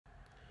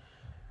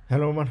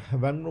Hello everyone,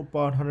 welcome to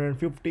part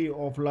 150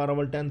 of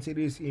Laravel 10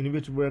 series in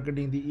which we are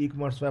getting the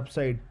e-commerce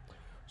website.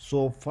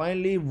 So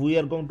finally we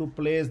are going to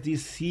place the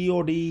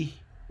COD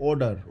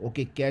order,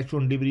 okay, cash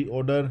on delivery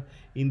order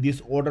in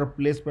this order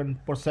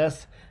placement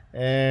process.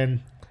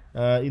 And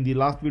in the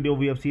last video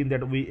we have seen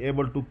that we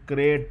able to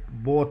create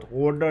both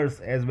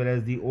orders as well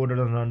as the orders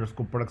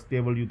underscore products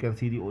table. You can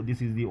see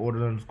this is the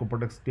orders underscore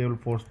products table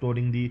for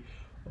storing the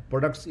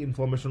products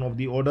information of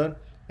the order,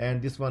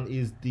 and this one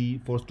is the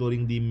for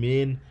storing the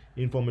main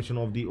information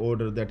of the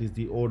order, that is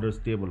the orders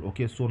table.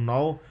 Okay, so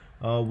now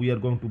we are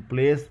going to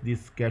place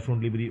this cash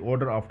on delivery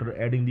order. After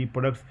adding the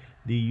products,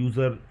 the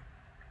user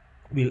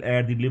will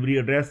add the delivery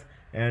address,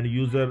 and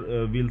user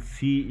will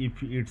see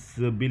if its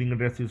billing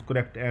address is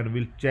correct and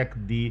will check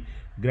the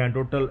grand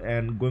total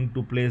and going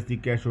to place the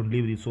cash on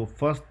delivery. So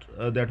first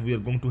that we are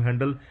going to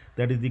handle,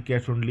 that is the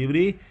cash on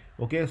delivery.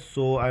 Okay,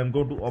 so I am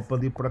going to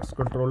open the products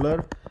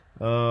controller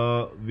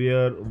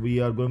where we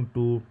are going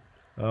to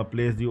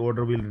place the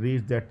order. Will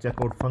reach that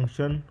checkout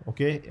function.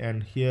 Okay,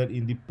 and here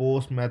in the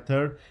post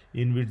method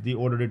in which the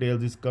order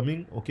details is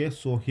coming. Okay,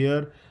 so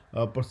here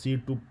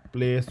proceed to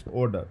place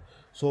order.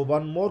 So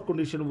one more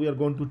condition we are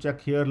going to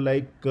check here,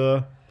 like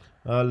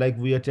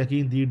we are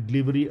checking the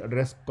delivery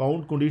address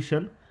count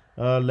condition.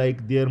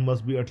 Like there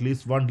must be at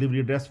least one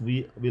delivery address.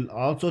 We will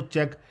also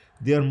check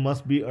there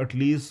must be at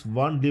least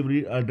one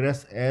delivery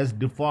address as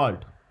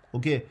default.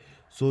 Okay,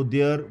 so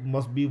there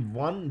must be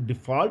one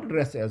default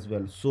address as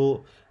well,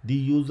 so the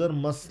user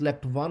must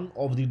select one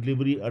of the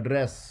delivery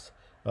address,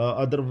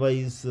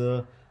 otherwise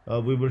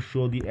we will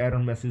show the error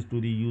message to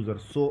the user.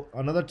 So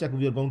another check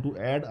we are going to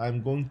add,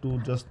 I'm going to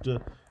just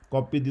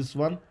copy this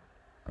one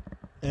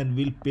and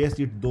we'll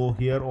paste it though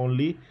here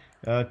only.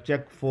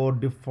 Check for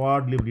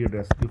default delivery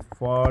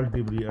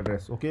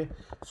address. Okay,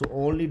 so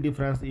only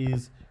difference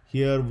is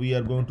here we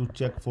are going to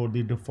check for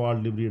the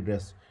default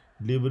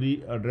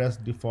delivery address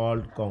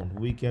default count.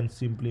 We can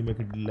simply make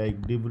it like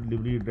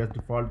delivery address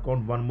default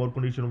count. One more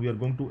condition we are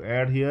going to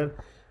add here,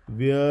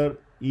 where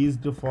is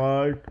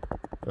default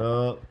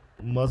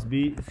must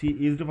be, see,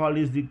 is default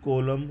is the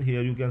column.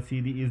 Here you can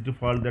see the is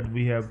default that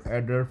we have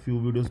added few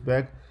videos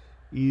back.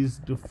 Is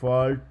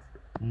default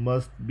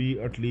must be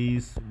at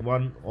least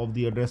one of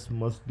the address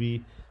must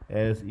be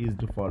as is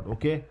default.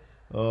 Okay,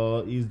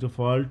 is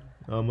default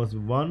must be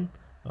one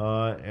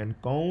and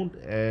count,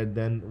 and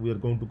then we are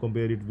going to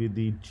compare it with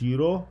the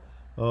 0.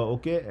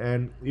 Okay,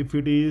 and if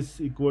it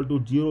is equal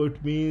to 0,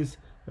 it means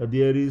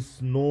there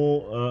is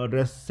no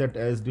address set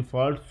as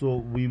default, so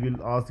we will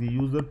ask the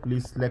user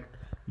please select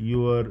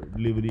your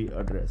delivery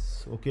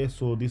address. Okay,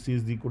 so this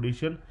is the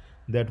condition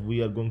that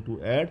we are going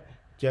to add,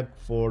 check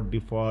for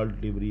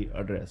default delivery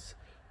address.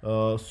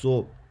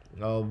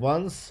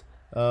 Once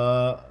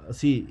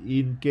see,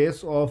 in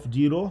case of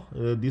 0,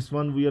 this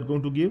one we are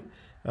going to give,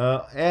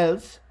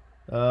 else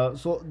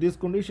so this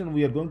condition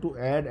we are going to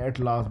add at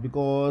last,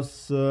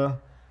 because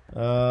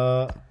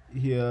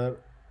here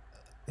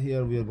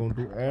we are going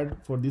to add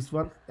for this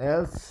one,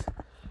 else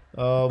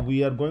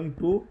we are going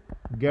to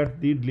get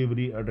the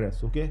delivery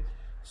address. Okay,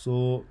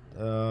 so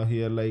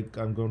here, like,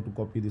 I'm going to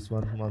copy this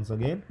one once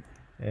again,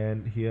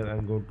 and here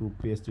I'm going to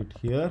paste it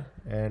here,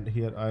 and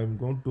here I'm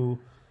going to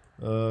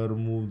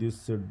remove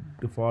this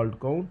default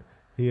count.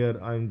 Here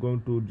I'm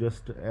going to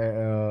just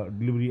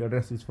delivery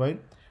address is fine,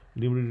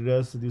 delivery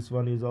address, this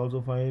one is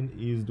also fine,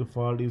 is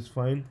default is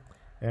fine,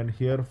 and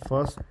here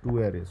first two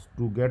arrays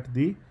to get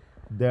the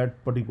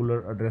that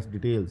particular address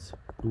details,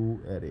 to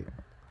array,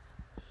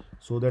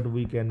 so that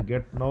we can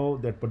get now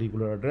that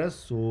particular address,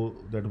 so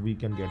that we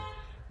can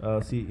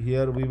get see,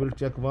 here we will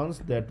check once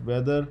that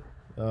whether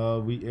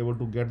we able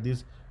to get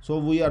this. So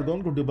we are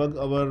going to debug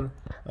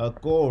our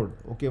code,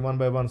 okay, one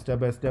by one, step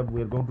by step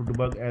we are going to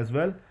debug as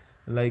well.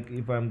 Like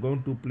if I'm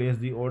going to place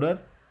the order,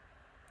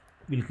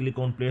 we'll click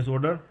on place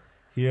order.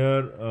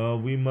 Here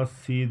we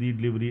must see the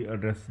delivery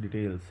address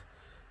details.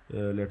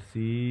 Let's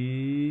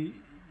see,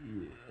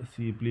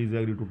 please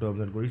agree to terms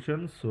and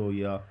conditions. So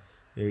yeah,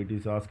 it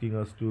is asking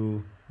us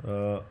to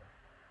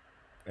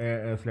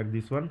select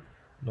this one.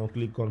 Now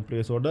click on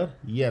place order.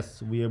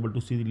 Yes, we are able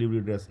to see the delivery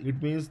address.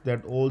 It means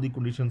that all the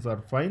conditions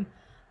are fine.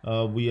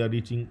 We are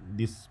reaching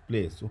this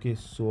place. Okay,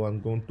 so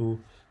I'm going to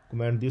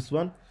comment this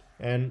one,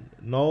 and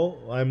now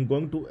I'm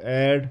going to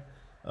add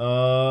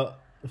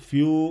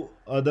few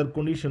other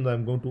conditions.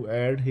 I'm going to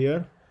add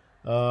here.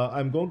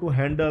 I'm going to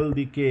handle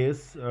the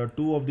case,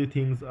 two of the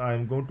things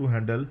I'm going to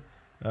handle,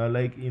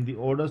 like in the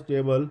orders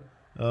table.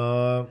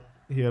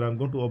 Here I'm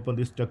going to open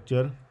this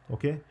structure.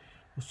 Okay,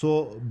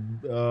 so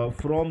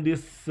from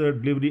this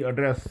delivery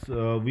address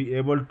we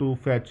able to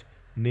fetch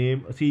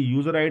name. See,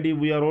 user ID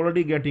we are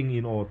already getting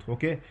in auth.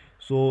 Okay,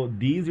 so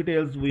these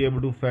details we able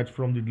to fetch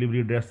from the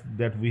delivery address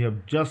that we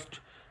have just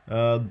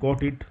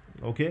got it.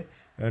 Okay,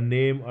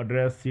 name,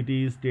 address,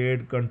 city,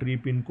 state, country,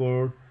 pin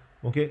code.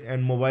 Okay,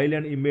 and mobile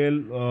and email,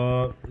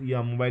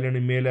 mobile and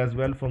email as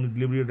well from the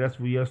delivery address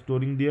we are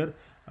storing there.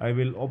 I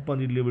will open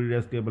the delivery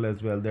address table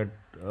as well, that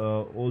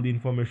all the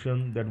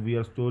information that we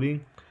are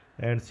storing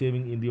and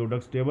saving in the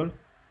products table.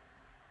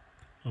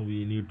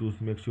 We need to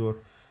make sure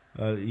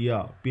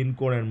yeah, pin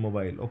code and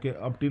mobile. Okay,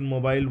 up till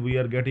mobile we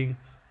are getting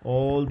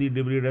all the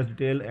delivery address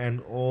detail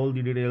and all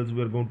the details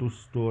we are going to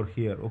store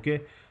here.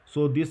 Okay,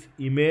 so this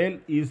email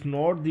is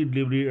not the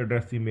delivery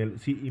address email.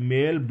 See,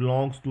 email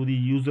belongs to the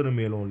user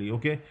email only.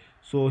 Okay,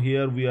 so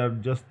here we are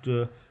just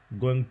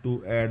going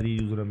to add the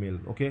user email.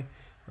 Okay,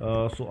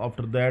 so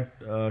after that,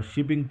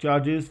 shipping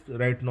charges,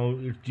 right now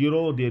it's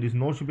 0, there is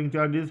no shipping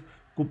charges.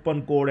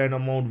 Coupon code and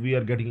amount we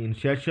are getting in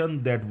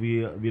session, that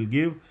we will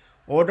give.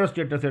 Order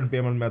status and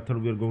payment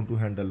method we are going to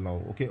handle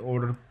now. Okay,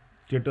 order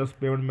status,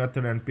 payment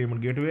method and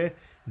payment gateway,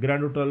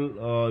 grand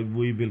total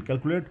we will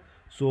calculate.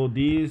 So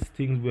these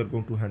things we are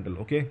going to handle.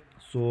 Okay,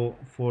 so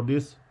for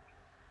this,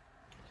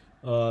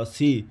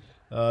 see,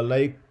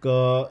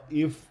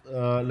 if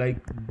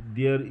like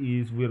there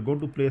is, we are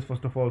going to place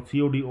first of all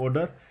COD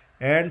order,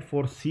 and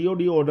for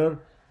COD order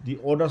the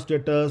order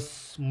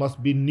status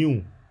must be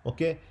new.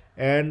 Okay,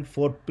 and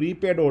for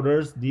prepaid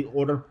orders the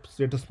order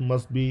status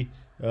must be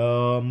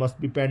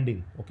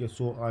pending. Okay,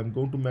 so I'm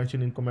going to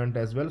mention in comment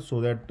as well,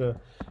 so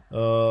that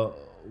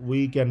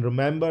we can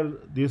remember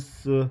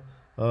this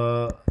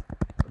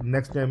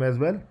next time as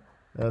well.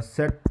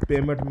 Set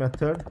payment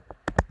method,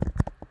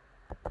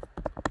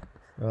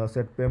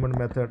 set payment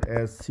method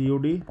as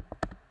COD,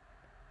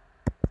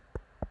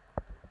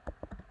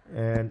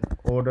 and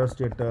order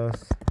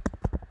status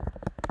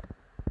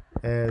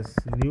as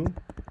new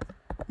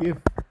if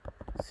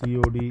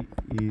COD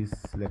is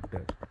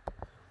selected.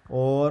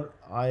 Or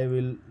I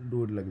will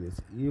do it like this: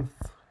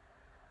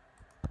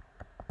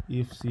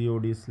 if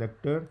COD is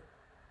selected,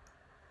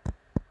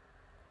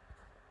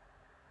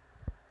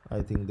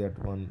 I think that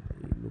one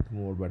look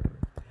more better.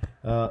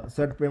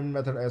 Set payment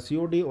method as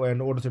COD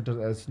and order status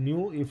as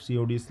new if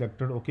COD is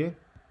selected. Okay,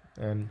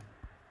 and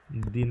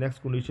the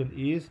next condition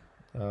is,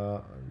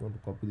 I'm going to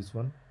copy this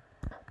one.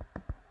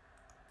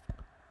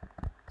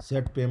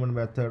 Set payment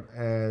method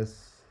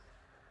as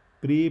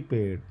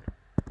prepaid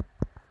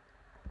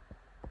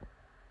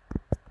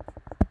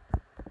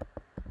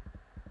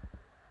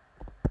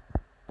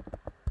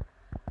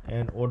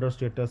and order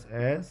status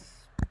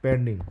as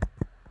pending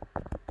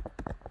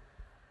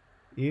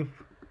if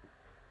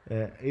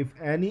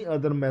any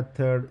other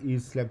method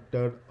is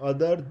selected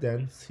other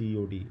than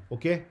COD.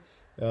 Okay,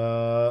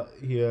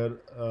 here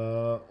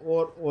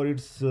or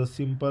it's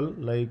simple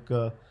like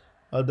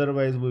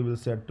otherwise we will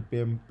set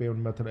payment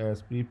method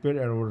as prepaid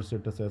and order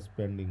status as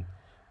pending.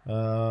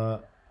 Here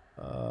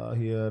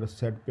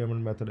set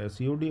payment method as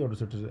COD, order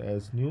status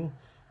as new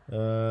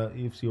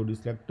if COD is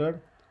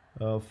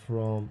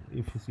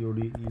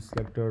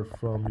selected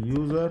from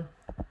user,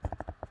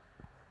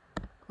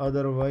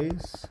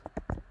 otherwise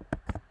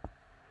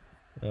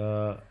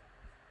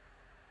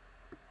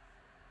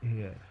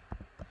here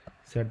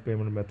set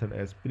payment method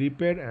as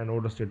prepaid and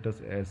order status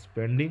as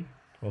pending.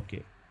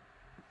 Okay,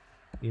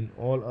 in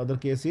all other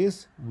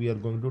cases we are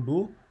going to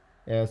do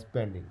as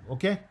pending.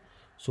 Okay,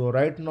 so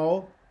right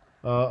now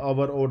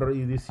our order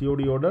is the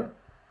COD order,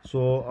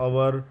 so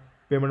our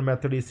payment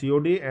method is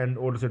COD and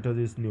order status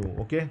is new.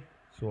 Okay,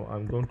 so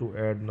I'm going to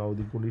add now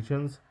the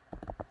conditions.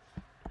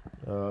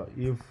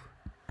 If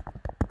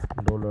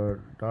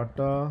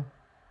 $data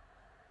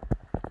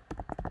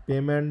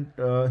payment,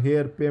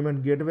 here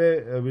payment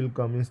gateway will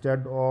come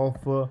instead of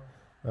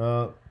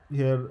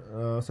here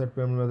set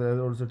payment method as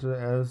order status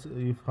as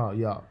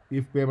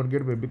if payment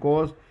gateway,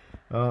 because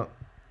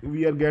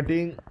we are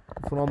getting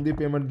from the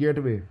payment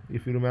gateway.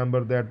 If you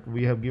remember that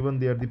we have given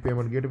there the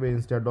payment gateway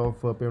instead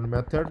of payment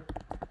method,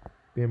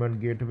 payment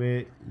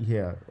gateway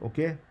here.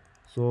 Okay,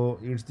 so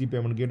it's the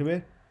payment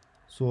gateway.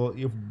 So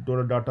if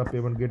 $data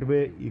payment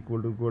gateway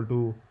equal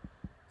to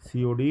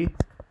COD,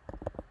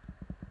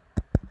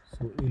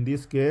 so in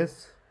this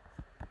case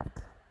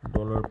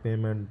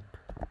 $payment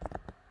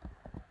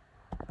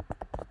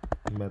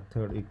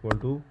method equal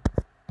to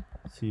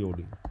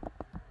COD,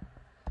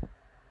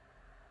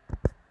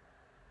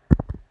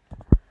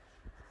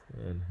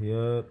 and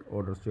here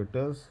order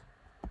status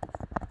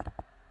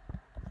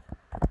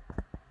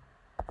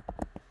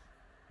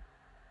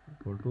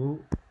equal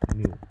to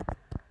new.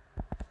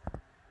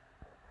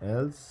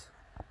 Else,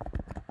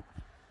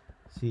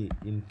 see,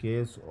 in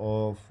case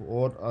of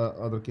or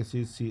other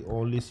cases, see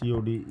only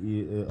COD,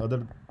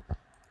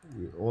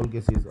 all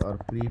cases are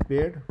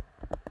prepaid,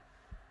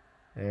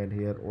 and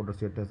here order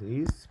status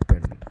is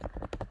pending.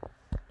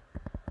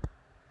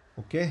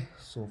 Okay,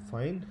 so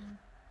fine.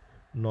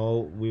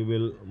 Now we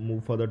will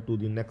move further to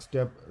the next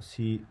step.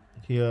 See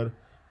here,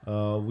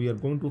 we are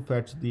going to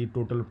fetch the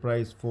total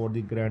price for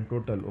the grand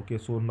total. Okay,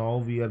 so now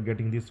we are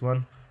getting this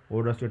one,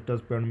 order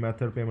status, payment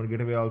method, payment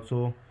gateway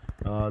also,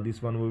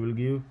 this one we will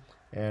give.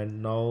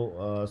 And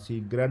now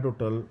see grand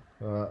total,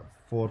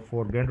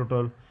 for grand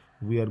total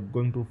we are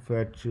going to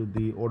fetch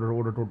the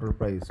order total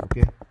price.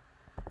 Okay,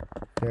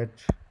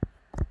 fetch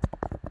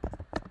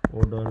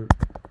order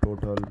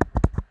total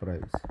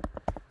price.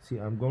 See,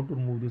 I'm going to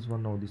remove this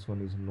one now, this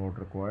one is not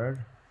required.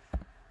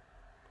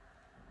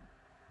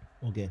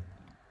 Okay,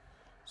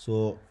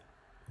 so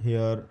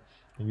here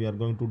we are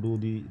going to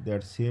do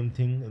that same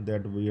thing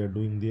that we are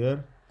doing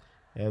there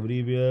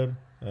everywhere.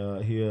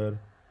 Here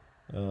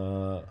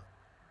uh,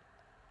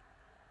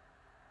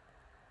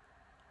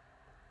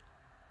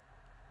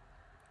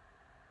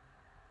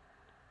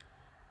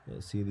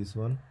 see this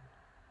one.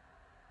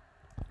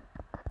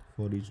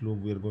 For each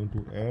loop we are going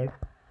to add,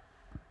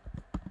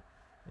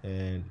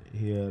 and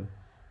here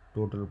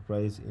total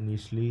price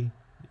initially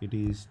it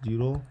is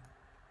 0,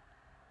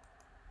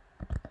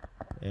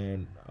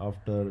 and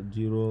after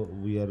 0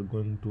 we are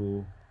going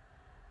to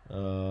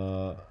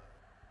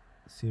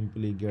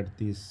simply get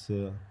this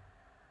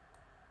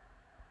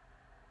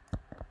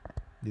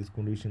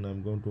condition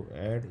I'm going to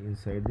add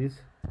inside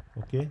this,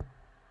 okay,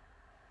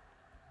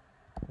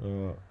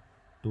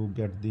 to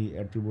get the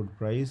attribute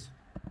price.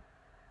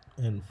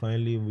 And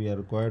finally we are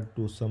required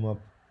to sum up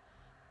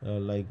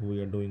like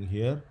we are doing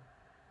here,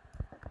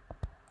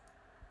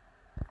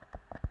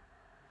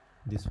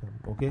 this one,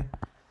 okay,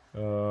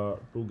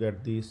 to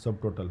get the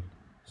subtotal.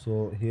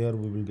 So here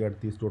we will get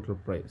this total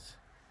price.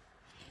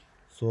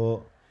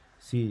 So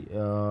see,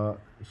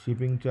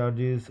 shipping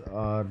charges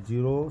are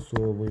 0,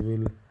 so we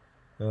will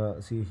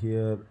see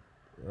here,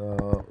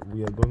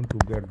 we are going to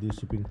get the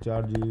shipping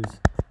charges.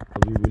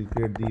 We will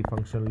create the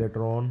function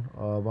later on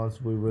once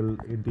we will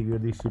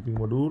integrate the shipping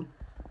module.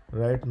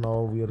 Right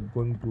now we are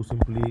going to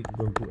simply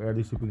add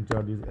the shipping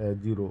charges as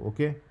 0,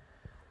 okay.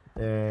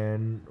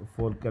 And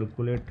for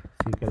calculate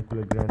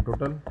grand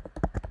total,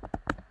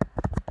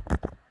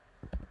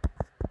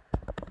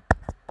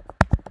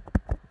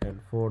 and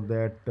for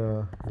that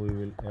we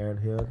will add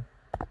here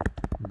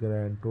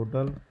grand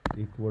total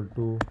equal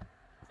to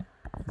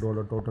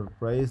 $total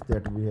price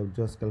that we have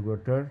just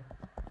calculated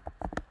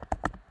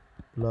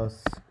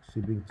plus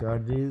shipping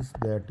charges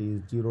that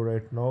is 0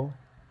 right now,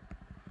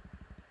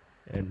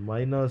 and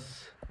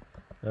minus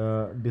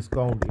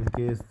discount in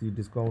case the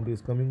discount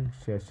is coming,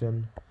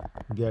 session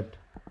get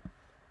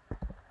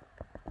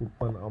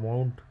coupon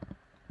amount,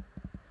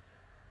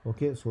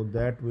 okay. So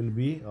that will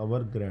be our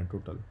grand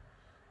total.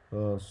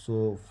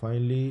 So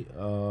finally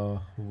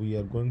we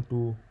are going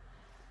to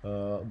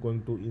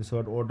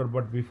insert order,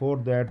 but before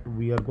that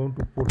we are going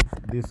to put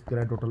this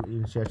grand total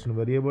in session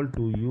variable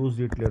to use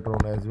it later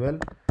on as well.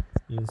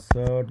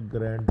 Insert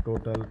grand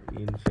total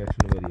in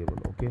session variable,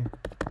 okay.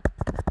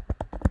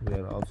 We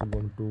are also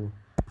going to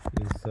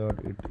insert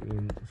it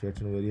in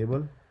session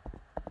variable,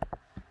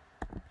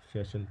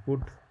 session put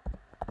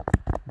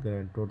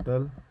grand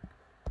total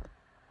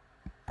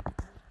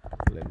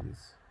like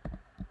this,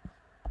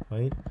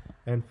 fine.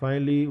 And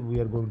finally we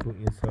are going to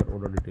insert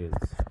order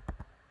details,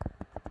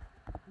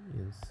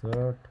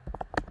 insert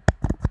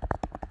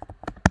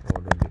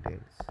order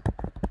details.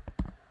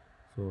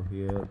 So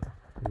here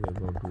we are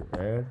going to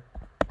add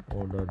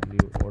order,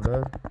 new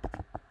order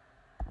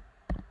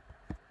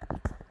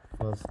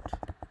first,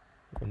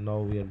 and now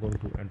we are going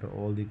to enter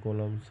all the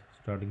columns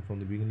starting from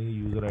the beginning.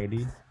 User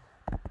ID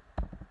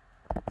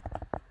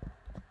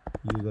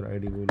we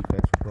will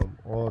fetch from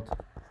auth,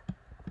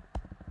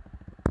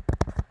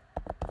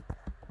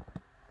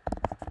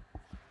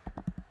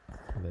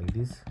 like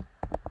this,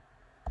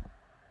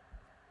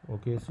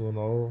 okay. So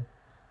now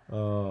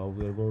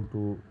we are going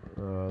to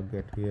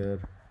get here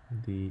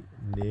the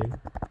name,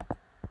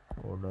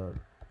 order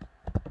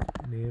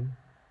name,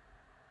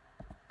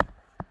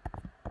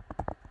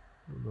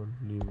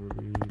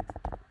 delivery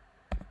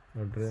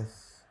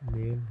address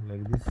name,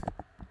 like this.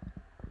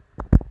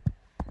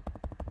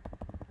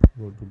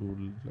 Going to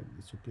do like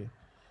this, okay.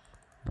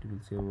 It will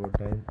save over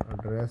time.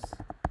 Address,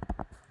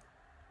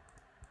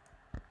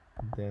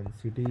 then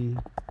city,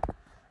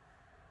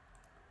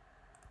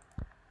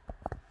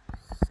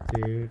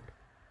 state,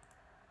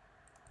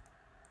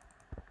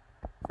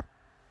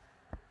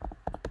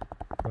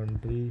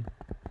 country,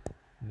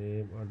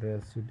 name,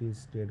 address, city,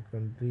 state,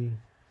 country,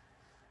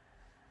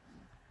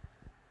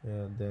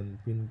 then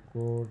pin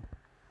code,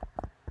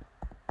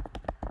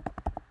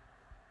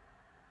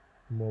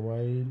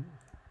 mobile,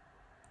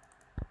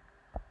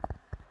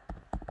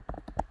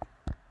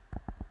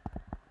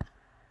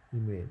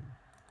 email,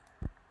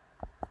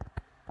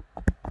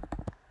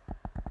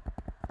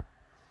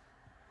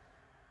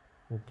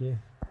 okay.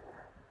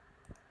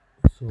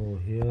 So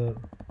here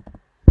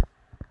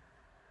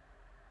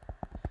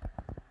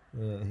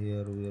we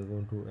are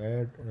going to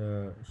add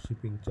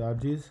shipping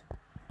charges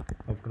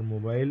after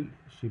mobile,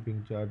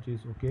 shipping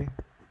charges, okay.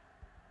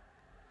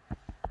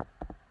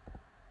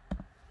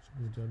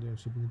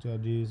 Shipping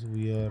charges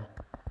we are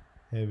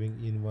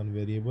having in one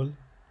variable,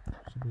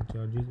 shipping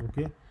charges,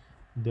 okay,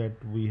 that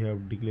we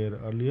have declared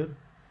earlier.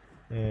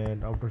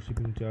 And after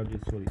shipping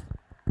charges,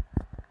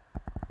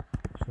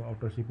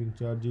 after shipping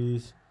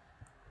charges,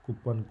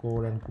 coupon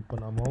code and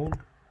coupon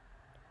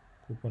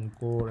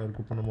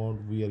amount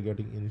we are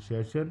getting in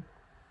session.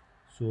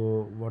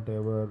 So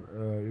whatever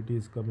it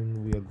is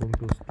coming, we are going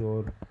to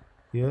store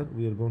here.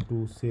 We are going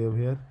to save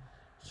here,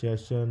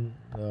 session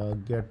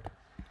get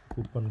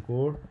coupon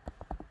code.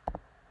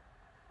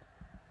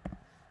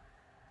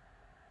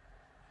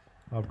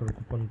 After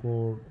coupon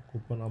code,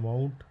 coupon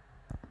amount,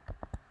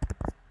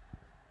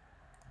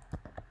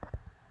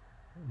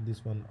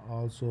 this one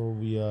also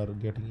we are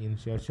getting in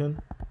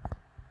session.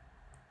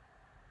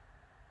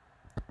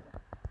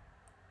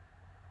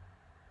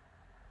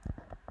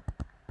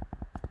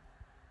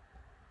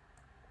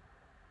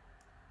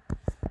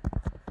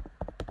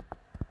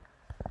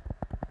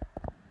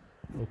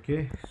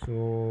 Okay,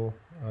 so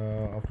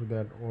after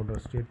that, order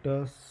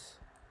status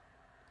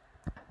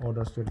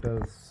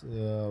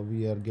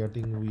we are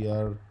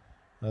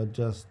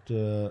just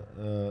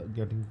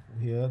getting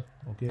here.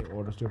 Okay,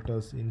 order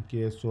status in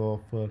case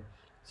of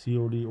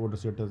COD, order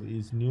status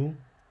is new.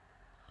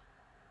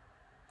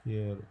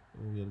 Here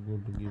we are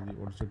going to give the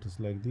order status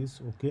like this.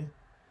 Okay,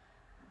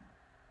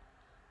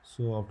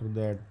 so after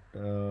that,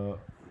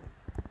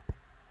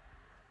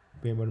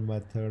 payment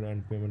method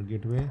and payment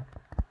gateway.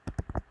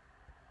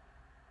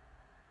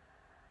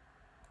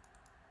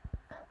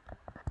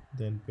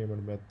 Then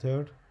payment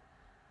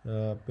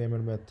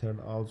method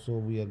also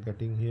we are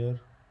getting here.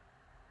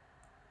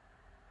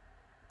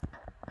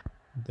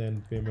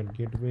 Then payment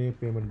gateway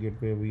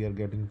we are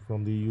getting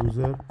from the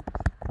user,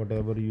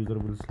 whatever user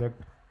will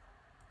select,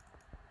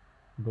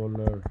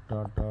 dollar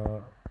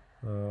data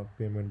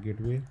payment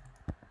gateway.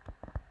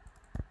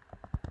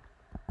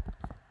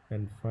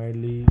 And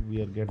finally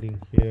we are getting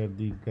here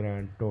the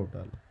grand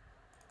total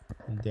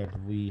that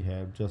we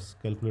have just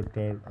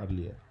calculated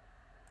earlier.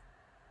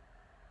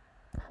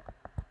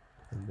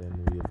 And then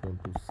we are going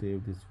to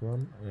save this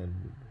one and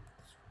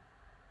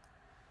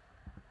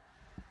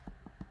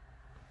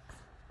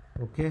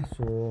okay,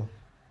 so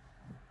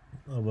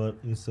our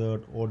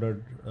insert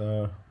ordered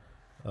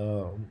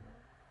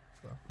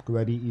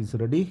query is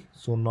ready.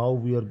 So now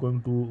we are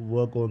going to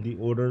work on the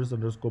orders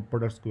underscore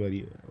products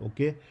query.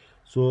 Okay,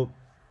 so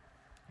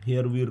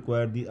here we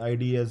require the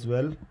ID as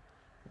well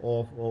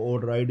of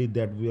order ID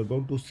that we are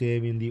going to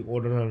save in the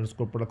order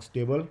underscore products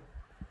table.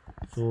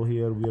 So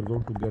here we are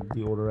going to get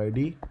the order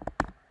ID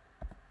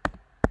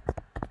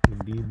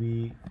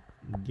db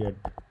get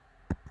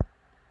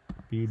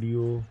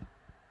PDO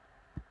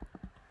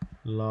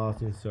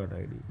last insert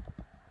ID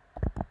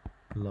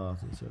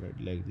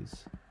like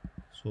this.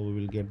 So we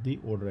will get the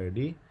order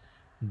ID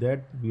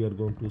that we are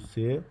going to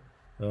save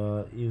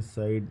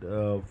inside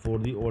for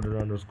the order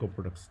underscore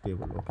products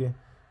table. Okay,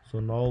 so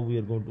now we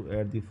are going to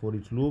add the for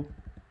each loop.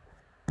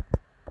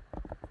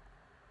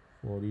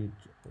 For each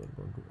we are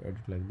going to add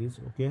it like this.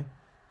 Okay,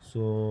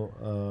 so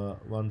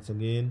once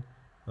again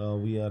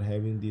we are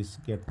having this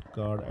get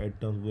card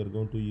items. We are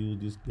going to use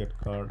this get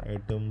card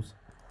items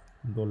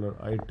dollar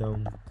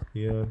item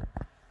here,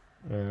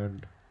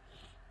 and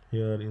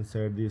here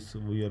inside this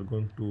we are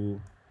going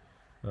to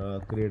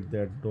create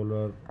that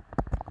dollar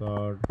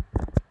card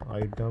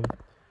item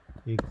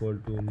equal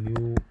to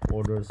new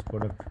orders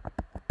product.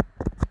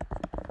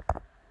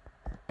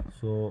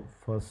 So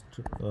first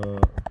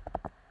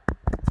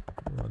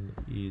one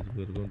is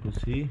we are going to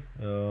see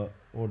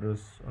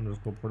orders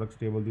underscore products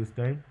table this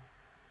time.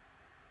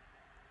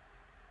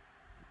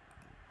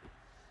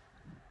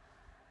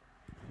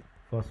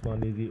 First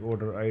one is the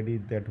order ID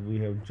that we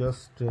have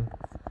just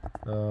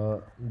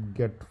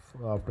get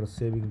after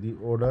saving the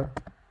order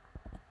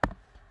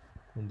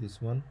on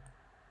this one.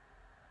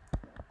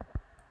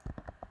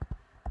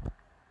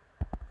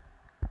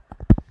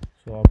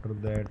 So after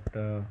that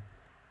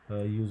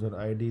user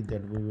ID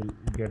that we will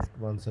get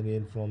once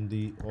again from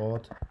the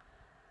auth.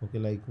 Okay,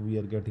 like we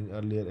are getting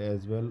earlier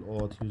as well,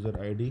 auth user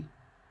ID.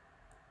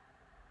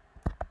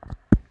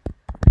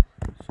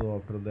 So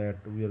after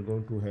that we are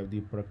going to have the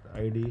product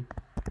ID.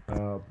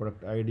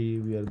 Product ID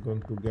we are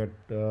going to get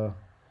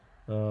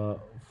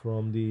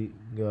from the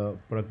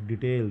product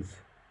details.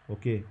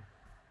 Okay,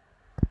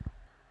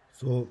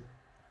 so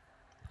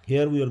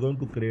here we are going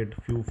to create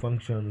few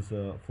functions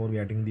for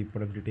getting the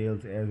product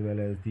details as well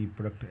as the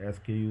product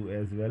SKU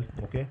as well.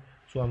 Okay,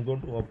 so I'm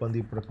going to open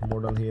the product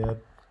model here.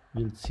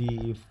 We'll see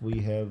if we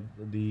have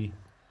the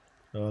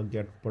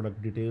get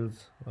product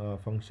details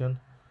function.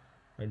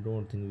 I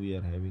don't think we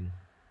are having.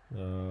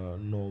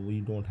 No,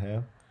 we don't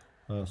have.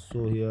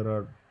 So here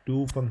are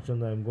two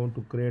functions I'm going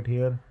to create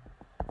here.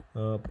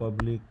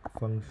 Public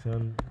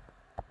function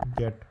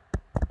get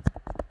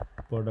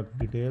product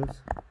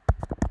details,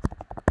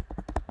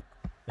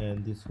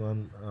 and this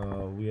one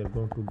we are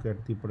going to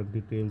get the product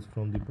details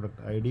from the product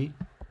ID,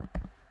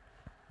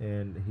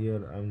 and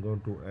here I'm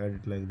going to add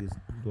it like this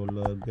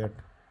dollar get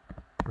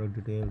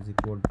product details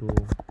equal to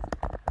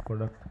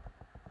product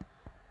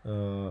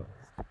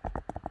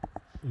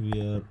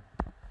where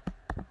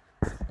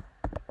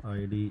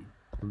ID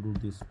will do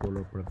this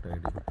dollar product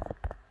ID.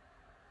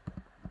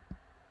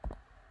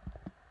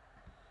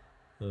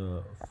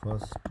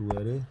 First to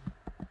array.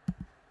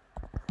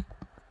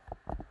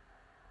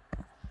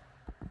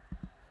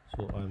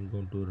 So I'm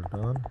going to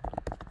return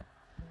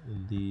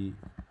the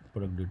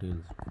product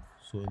details.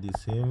 So in the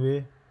same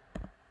way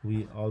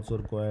we also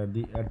require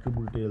the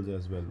attribute details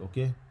as well.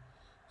 Okay,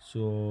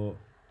 so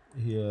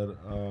here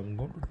I'm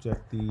going to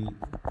check the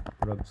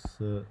products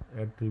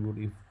attribute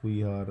if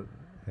we are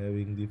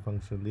having the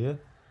function there.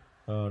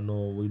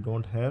 No, we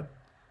don't have.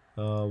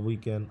 We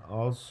can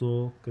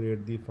also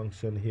create the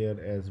function here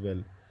as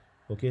well.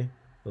 Okay,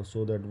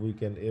 so that we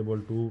can able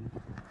to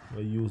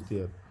use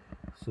there.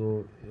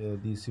 So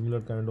the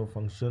similar kind of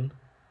function,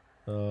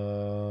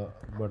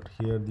 but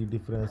here the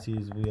difference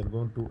is we are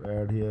going to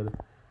add here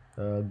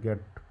get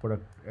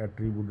product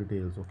attribute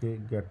details. Okay,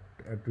 get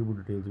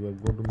attribute details, we are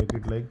going to make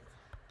it like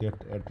get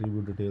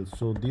attribute details.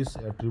 So this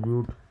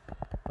attribute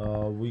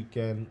we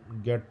can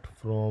get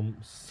from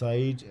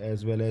size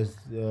as well as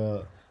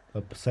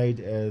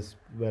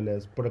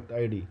product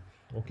ID.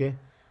 Okay,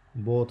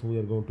 both we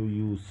are going to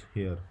use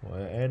here.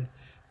 And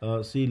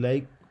see,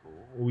 like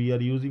we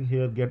are using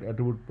here get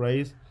attribute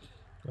price.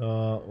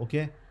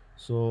 Okay,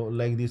 so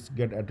like this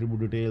get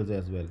attribute details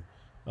as well.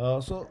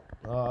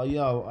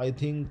 Yeah, I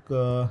think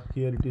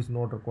here it is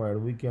not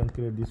required. We can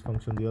create this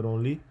function there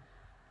only.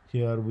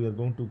 Here we are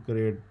going to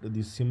create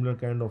this similar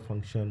kind of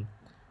function.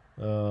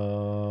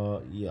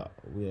 Yeah,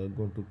 we are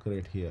going to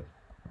create here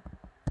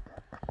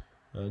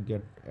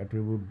get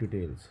attribute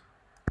details,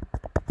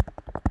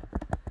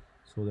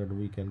 so that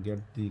we can get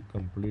the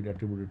complete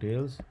attribute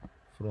details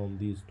from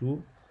these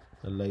two.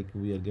 Like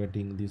we are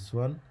getting this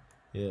one.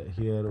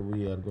 Here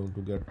we are going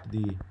to get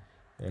the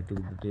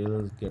attribute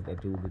details, get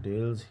attribute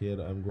details. Here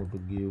I'm going to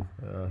give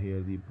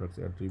here the product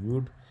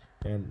attribute,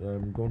 and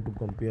I'm going to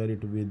compare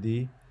it with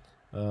the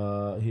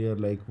here,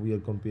 like we are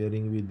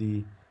comparing with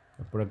the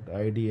product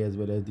ID as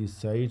well as the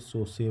size.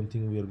 So same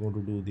thing we are going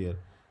to do there.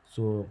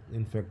 So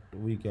in fact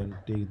we can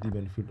take the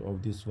benefit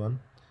of this one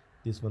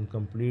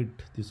complete.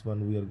 This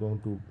one we are going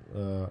to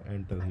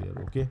enter here.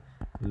 Okay,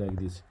 like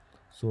this.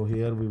 So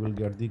here we will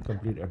get the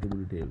complete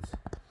attribute details.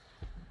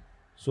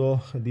 So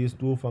these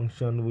two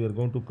function, we are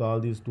going to call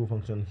these two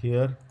function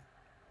here.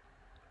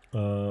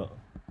 Here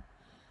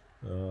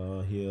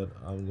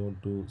I'm going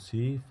to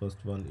see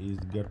first one is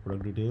get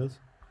product details,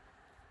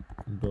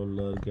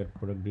 dollar get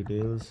product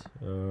details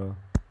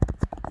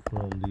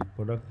from the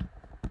product,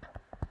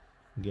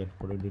 get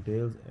product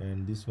details.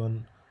 And this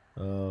one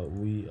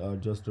we are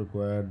just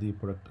require the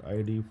product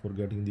ID for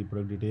getting the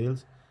product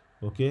details.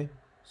 Okay,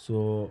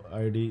 so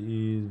ID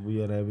is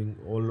we are having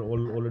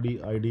already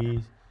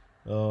ID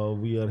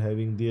we are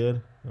having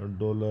there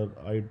dollar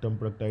item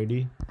product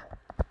ID.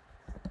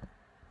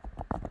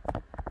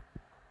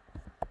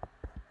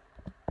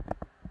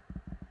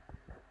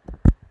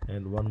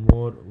 And one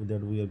more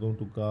that we are going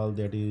to call,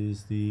 that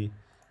is the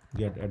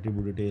get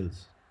attribute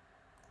details.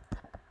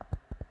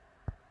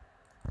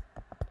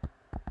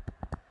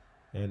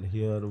 And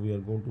here we are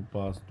going to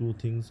pass two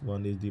things.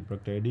 One is the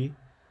product ID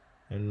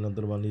and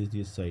another one is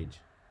the size,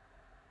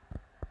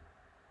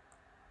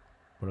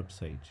 product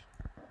size.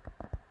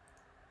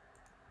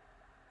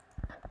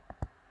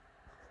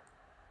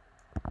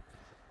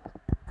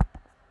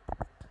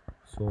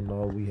 So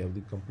now we have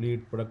the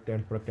complete product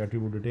and product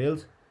attribute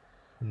details.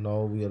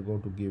 Now we are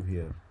going to give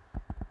here,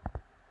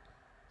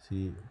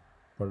 see,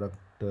 product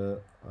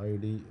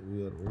ID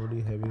we are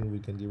already having, we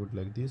can give it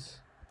like this.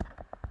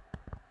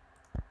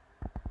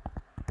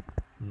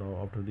 Now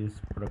after this,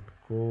 product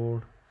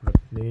code,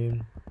 product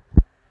name,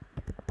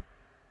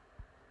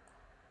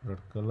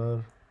 product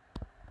color,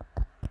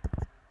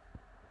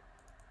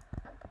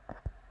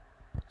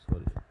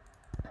 sorry,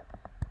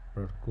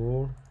 product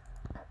code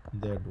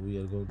that we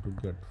are going to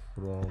get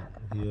from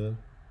here.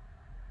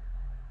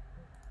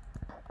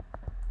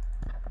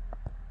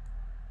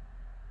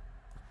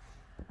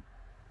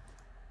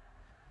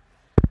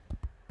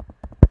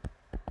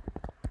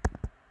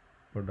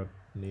 Product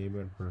name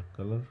and product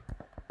color.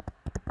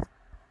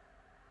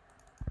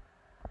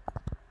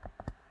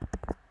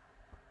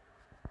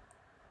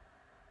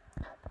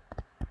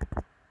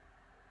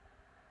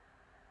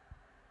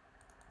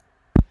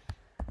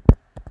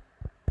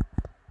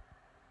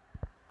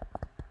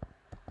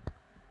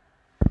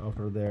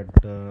 After that,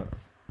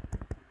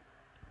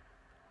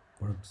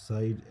 product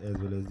size as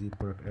well as the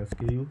product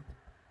SKU.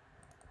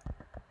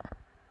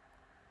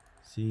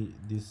 See,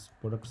 this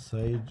product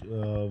size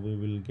we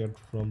will get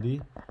from the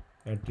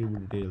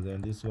attribute details,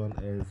 and this one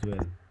as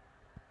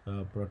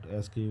well, product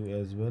SKU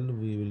as well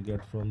we will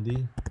get from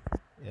the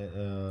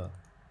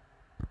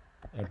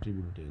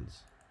attribute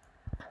details.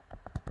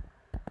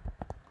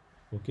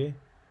 Okay,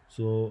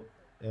 so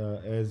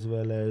as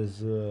well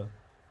as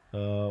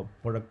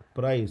product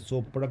price.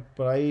 So product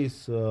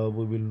price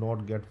we will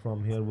not get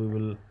from here. We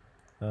will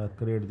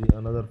create the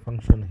another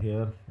function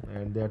here,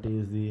 and that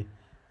is the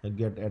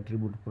get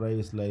attribute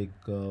price, like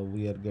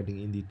we are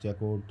getting in the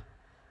checkout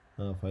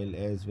file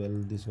as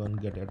well. This one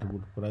get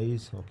attribute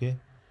price. Okay,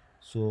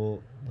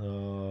 so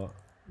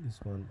this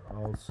one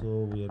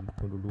also we are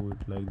going to do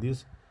it like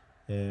this.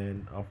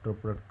 And after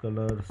product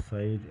color,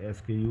 size,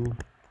 SKU,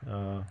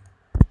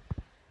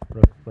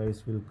 product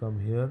price will come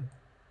here.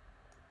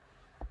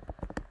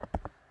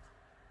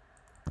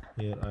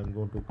 Here I'm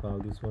going to call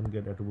this one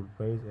get attribute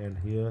price, and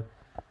here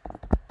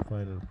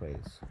final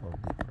price of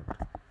the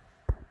product.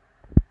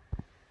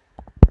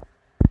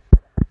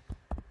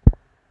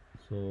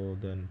 So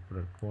then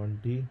product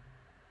quantity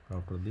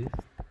after this,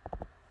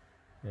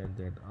 and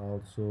that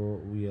also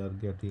we are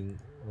getting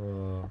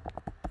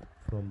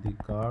from the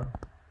card.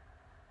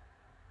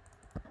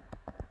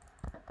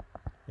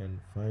 And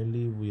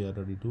finally we are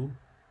ready to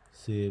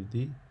save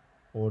the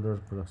order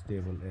products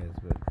table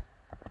as well.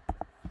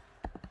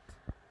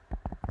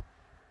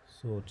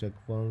 So check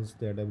once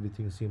that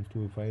everything seems to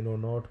be fine or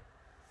not.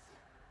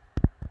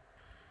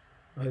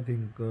 I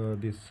think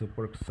this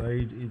product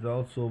size is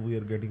also we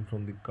are getting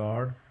from the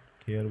card.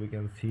 Here we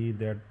can see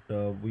that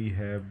we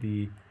have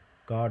the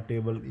card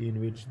table in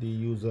which the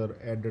user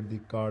added the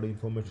card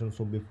information.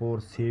 So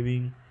before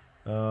saving,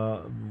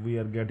 we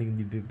are getting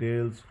the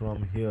details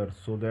from here,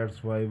 so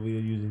that's why we are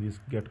using this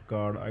get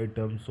card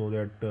item, so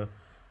that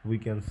we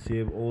can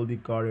save all the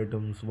card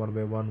items one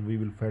by one. We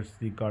will fetch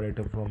the card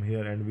item from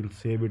here and we'll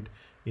save it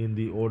in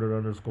the order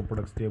underscore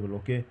products table.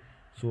 Okay,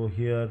 so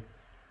here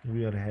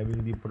we are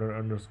having the product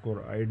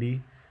underscore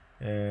id,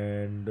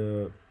 and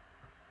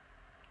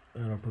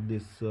after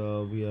this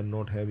we are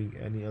not having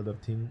any other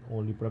thing,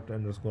 only product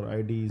underscore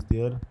id is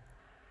there.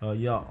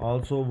 Yeah,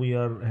 also we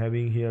are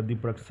having here the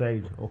product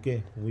size.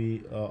 Okay,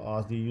 we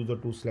ask the user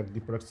to select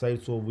the product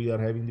size, so we are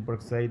having the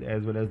product size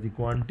as well as the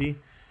quantity.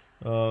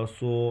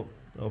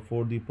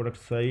 For the product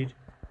size,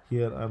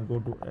 here I'm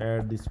going to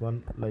add this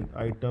one, like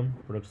item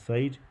product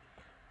size.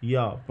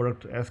 Yeah,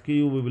 product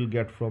SKU we will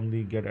get from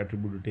the get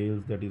attribute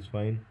details, that is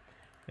fine,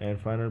 and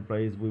final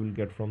price we will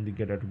get from the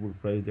get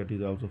attribute price, that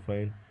is also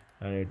fine.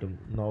 And item,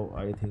 now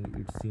I think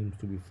it seems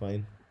to be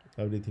fine,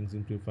 everything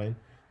seems to be fine.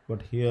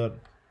 But here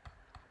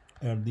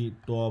at the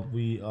top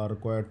we are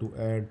required to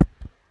add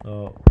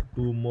uh,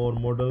 two more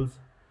models,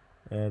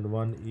 and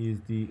one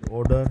is the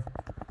order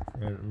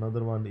and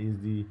another one is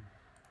the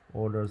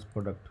orders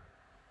product.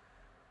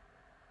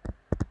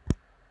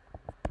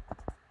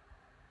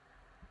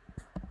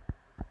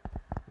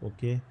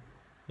 Okay,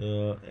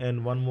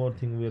 and one more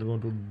thing we are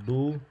going to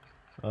do,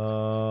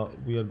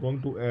 we are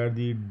going to add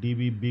the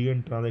db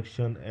begin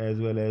transaction as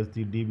well as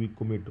the db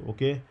commit.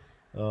 Okay,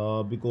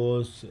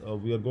 because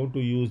we are going to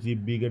use the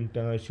begin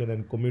transaction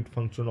and commit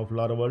function of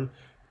Laravel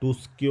to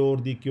secure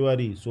the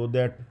query, so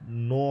that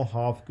no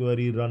half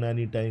query run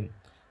anytime,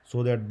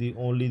 so that the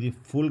only the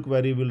full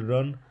query will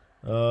run.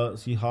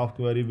 See, half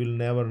query will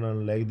never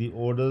run. Like the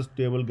orders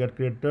table get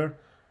created,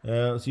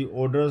 see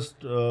orders,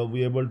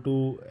 we able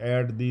to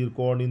add the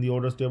record in the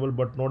orders table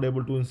but not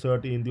able to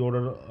insert in the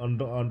order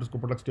underscore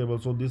products table.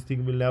 So this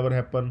thing will never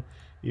happen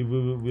if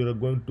we are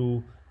going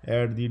to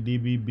add the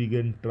db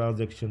begin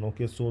transaction.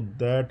 Okay, so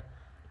that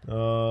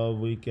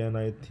we can,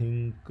 I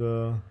think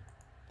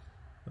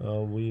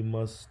we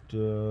must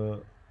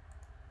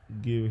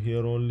give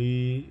here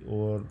only,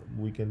 or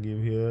we can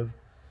give here,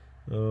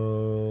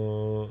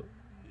 uh,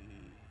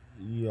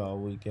 yeah,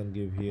 we can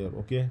give here.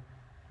 Okay,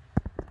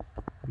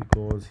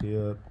 because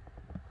here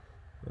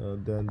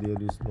then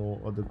there is no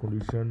other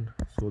condition,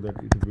 so that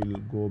it will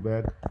go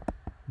back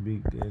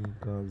begin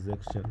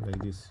transaction like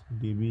this,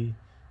 db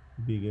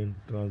begin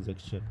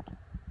transaction.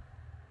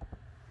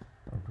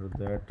 After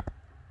that,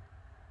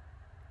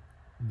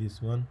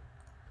 this one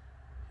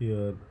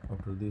here,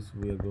 after this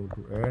we are going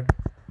to add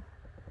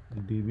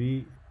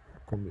db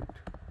commit.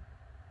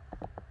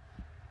 I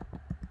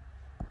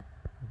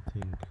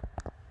think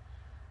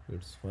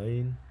it's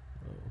fine.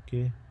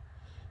 Okay,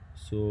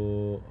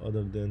 so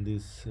other than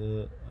this,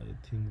 I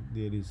think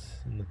there is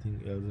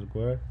nothing else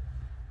required.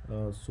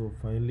 So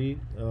finally,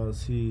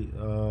 see,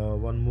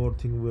 one more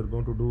thing we are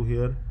going to do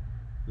here,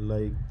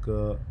 like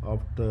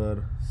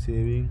after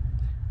saving,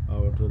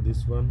 after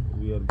this one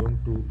we are going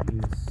to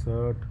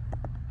insert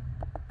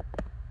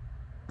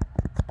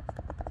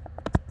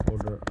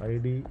order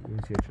id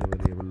initiation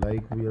variable,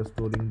 like we are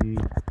storing the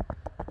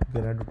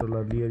grand total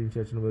earlier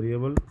initiation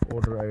variable,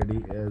 order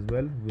id as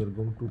well we are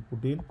going to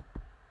put in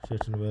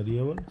session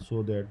variable,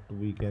 so that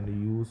we can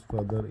use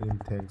further in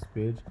thanks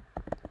page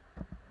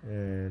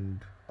and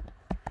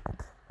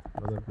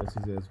other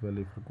places as well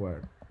if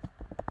required.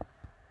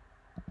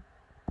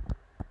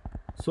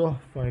 So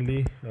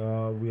finally,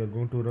 we are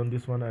going to run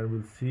this one and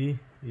we'll see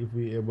if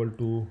we able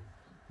to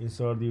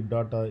insert the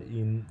data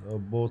in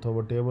both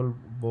our table,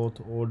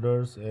 both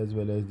orders as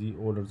well as the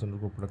orders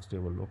underscore products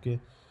table. Okay,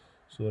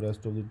 so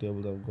rest of the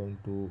tables I'm going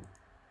to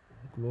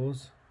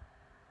close,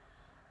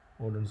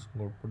 orders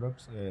underscore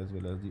products as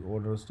well as the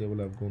orders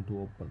table I'm going to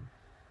open.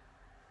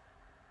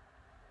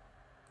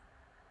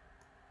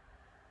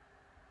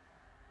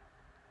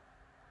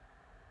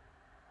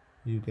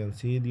 You can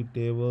see the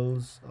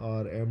tables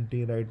are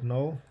empty right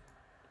now,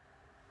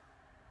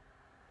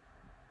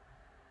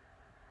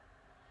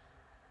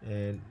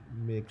 and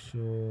make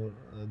sure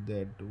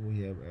that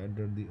we have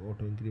added the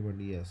auto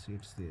increment. Yes,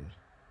 it's there.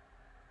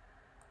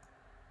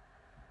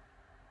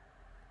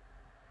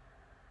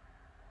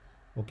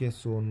 Okay,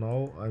 so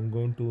now I'm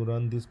going to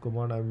run this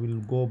command. I will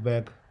go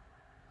back,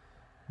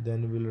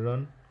 then we'll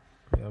run.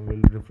 I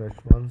will refresh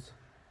once,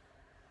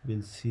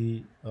 we'll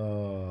see.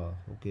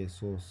 Okay,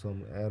 so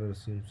some error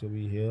seems to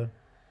be here.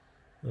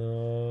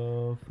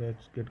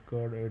 Fetch get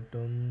card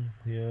item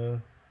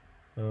here,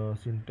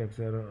 syntax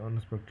error,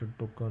 unexpected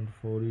token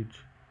for each.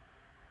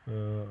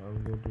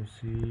 I'm going to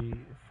see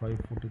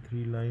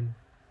 543 line.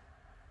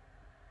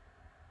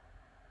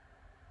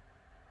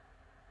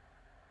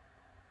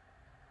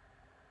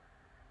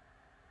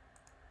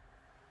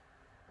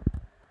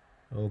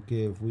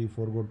 Okay, we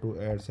forgot to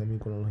add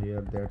semicolon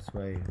here, that's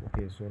why.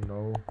 Okay, so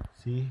now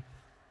see,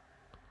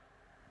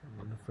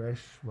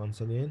 refresh once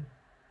again.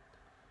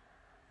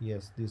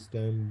 Yes, this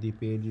time the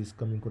page is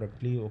coming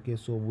correctly. Okay,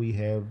 so we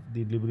have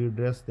the delivery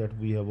address that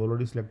we have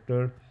already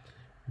selected,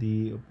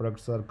 the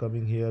products are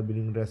coming here,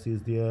 billing address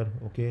is there.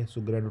 Okay,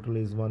 so grand total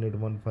is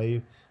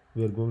 1815.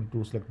 We are going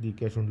to select the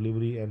cash on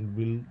delivery and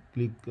we'll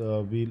click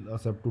we'll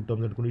accept to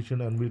terms and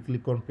condition and we'll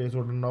click on place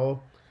order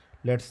now.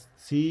 Let's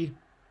see.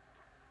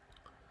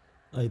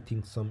 I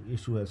think some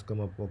issue has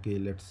come up. Okay,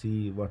 let's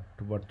see what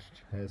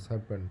has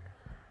happened.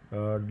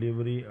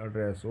 Delivery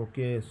address.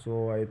 Okay,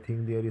 so I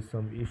think there is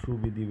some issue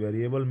with the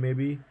variable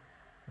maybe.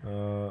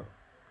 I'm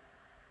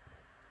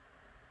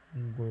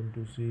going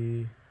to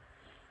see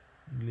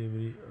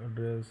delivery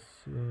address.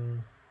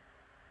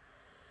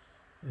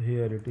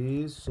 Here it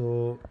is.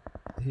 So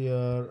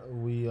here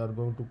we are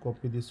going to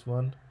copy this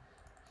one.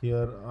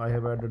 Here I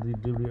have added the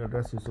delivery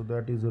addresses, so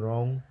that is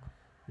wrong.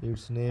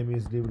 Its name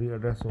is delivery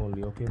address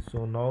only. Okay,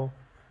 so now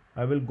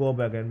I will go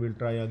back and we'll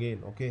try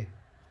again. Okay,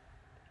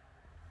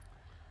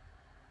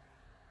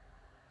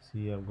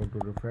 see, I'm going to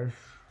refresh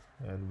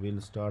and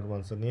we'll start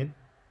once again.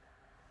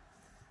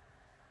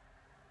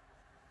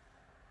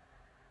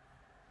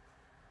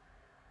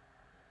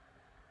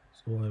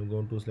 So I'm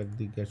going to select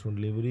the cash on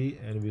delivery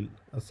and will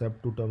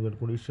accept to terms and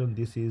condition.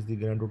 This is the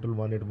grand total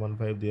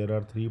 1815. There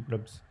are 3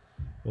 products.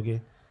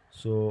 Okay,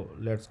 so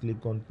let's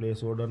click on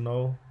place order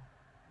now.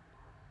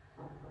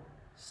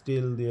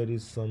 Still there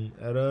is some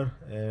error,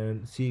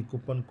 and see,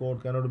 coupon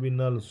code cannot be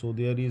null, so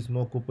there is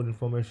no coupon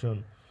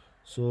information.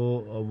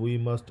 So we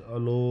must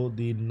allow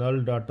the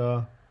null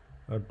data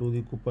to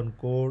the coupon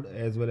code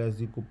as well as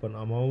the coupon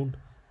amount.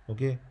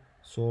 Okay,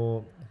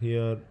 so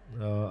here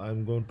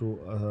I'm going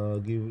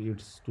to give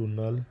it to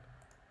null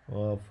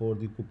for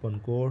the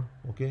coupon code.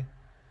 Okay,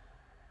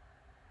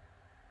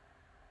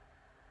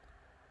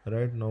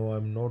 right now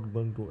I'm not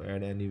going to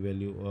add any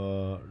value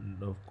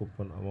of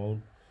coupon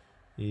amount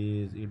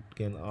is it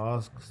can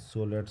ask.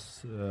 So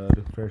let's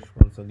refresh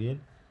once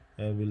again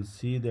and we'll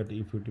see that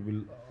if it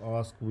will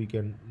ask, we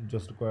can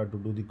just require to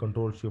do the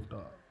control shift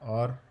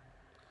R.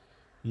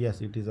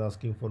 Yes, it is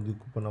asking for the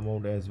coupon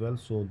amount as well,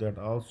 so that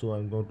also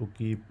I'm going to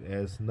keep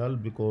as null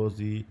because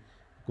the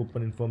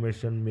coupon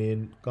information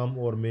may come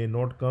or may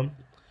not come.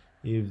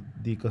 If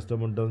the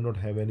customer does not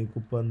have any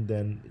coupon,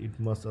 then it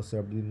must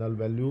accept the null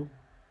value.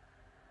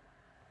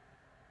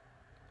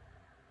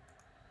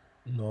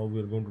 Now we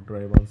are going to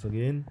try once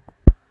again,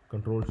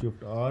 control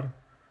shift R.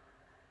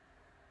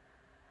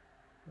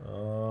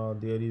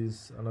 There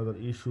is another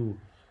issue.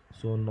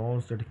 So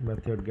non-static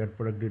method get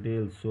product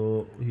details.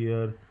 So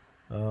here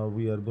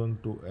we are going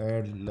to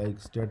add like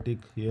static.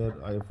 Here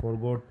I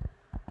forgot,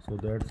 so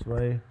that's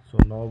why. So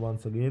now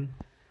once again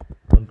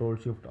control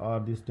shift R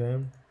this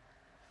time.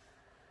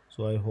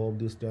 So I hope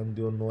this time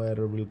there no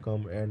error will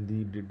come and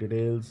the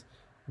details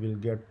will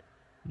get.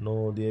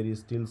 No, there is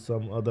still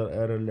some other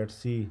error. Let's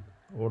see,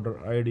 order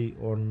ID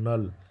or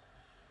null.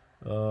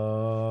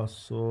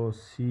 So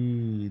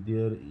see,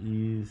 there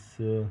is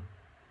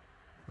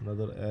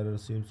another error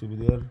seems to be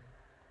there.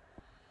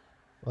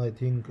 I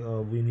think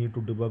we need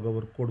to debug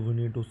our code. We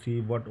need to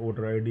see what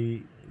order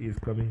ID is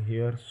coming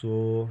here.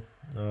 So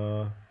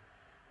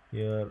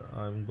here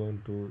I'm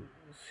going to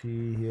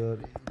see here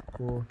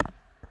echo.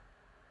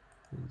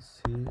 We'll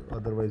see,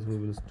 otherwise we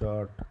will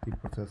start the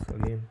process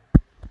again.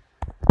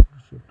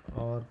 Shift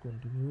R,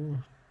 continue.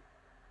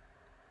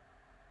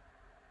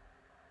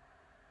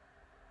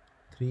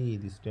 3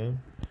 this time.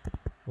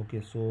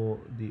 Okay, so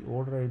the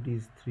order ID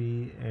is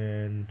 3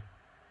 and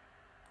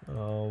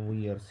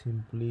we are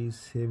simply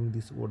saving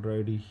this order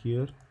ID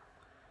here.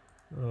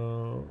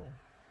 So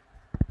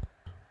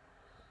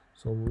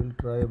we'll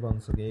try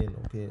once again.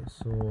 Okay,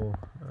 so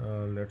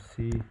let's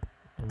see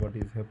what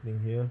is happening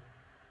here.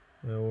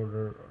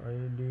 Order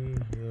ID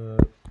here,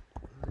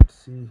 let's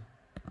see.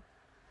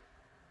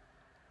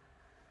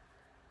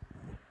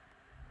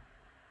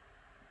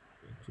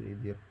 Actually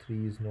there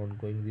 3 is not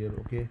going there.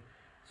 Okay,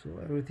 so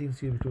everything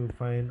seems to be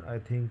fine. I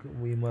think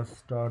we must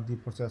start the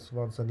process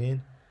once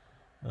again.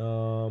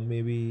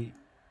 Maybe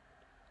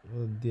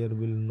there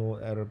will no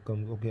error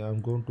come. Okay, I'm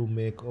going to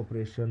make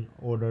operation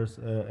orders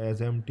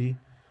as empty.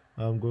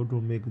 I'm going to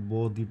make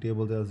both the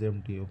tables as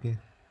empty. Okay,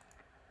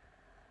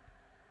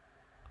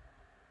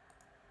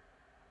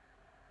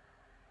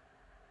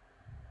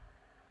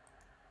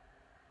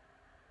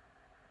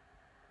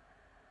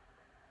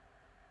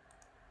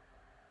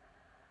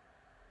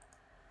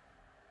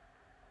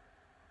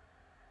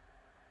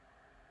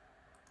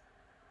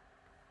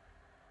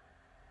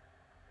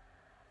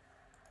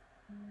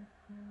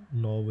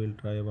 now we'll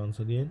try once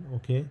again.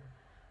 Okay,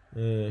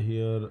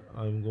 here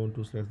I'm going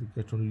to select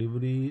the cash on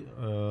delivery.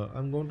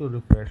 I'm going to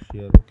refresh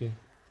here. Okay,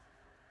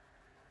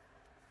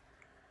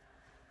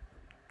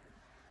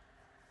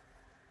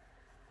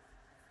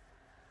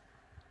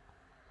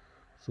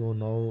 so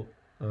now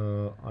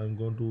I'm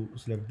going to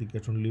select the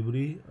cash on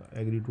delivery,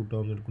 agree to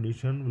terms and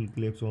condition. We'll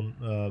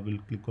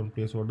click on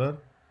place order.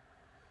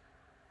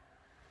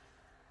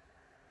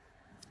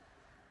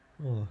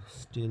 Oh,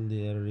 still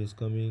the error is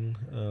coming.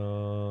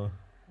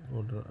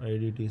 Order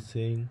ID, it is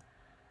saying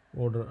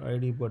order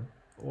ID, but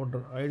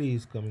order ID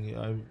is coming.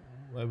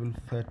 I will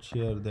fetch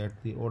here that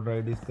the order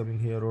ID is coming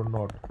here or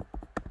not.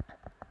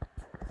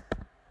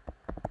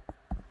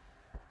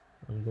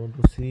 I'm I'm going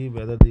to see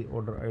whether the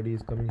order ID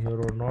is coming here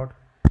or not.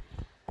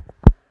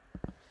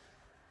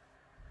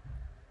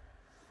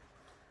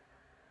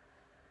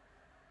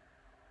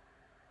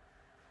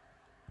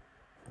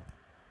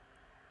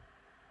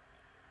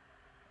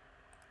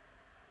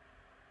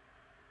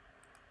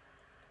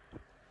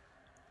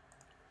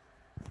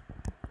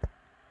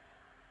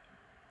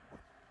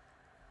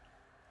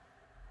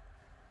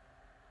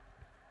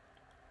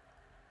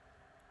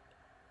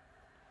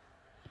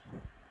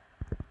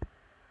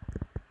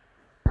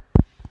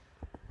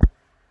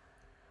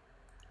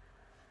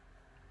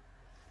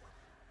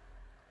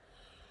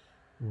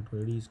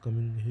 Order ID is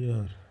coming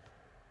here.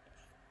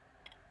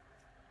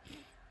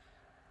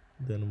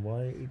 Then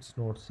why it's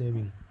not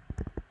saving?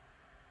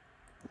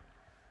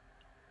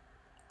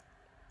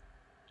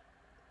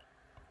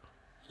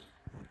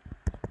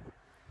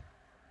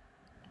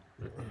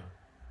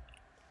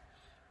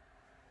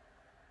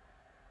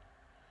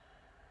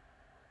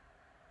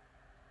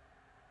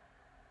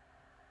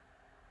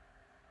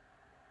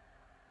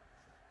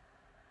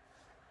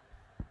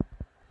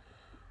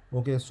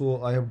 Okay,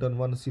 so I have done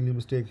one silly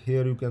mistake.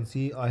 Here you can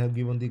see I have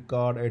given the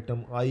card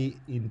item I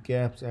in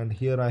caps, and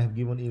here I have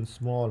given in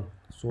small.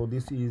 So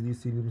this is the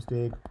silly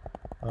mistake.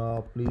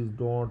 Please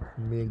don't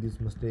make this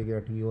mistake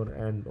at your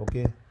end.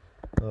 Okay,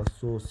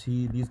 so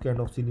see, these kind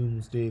of silly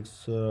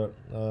mistakes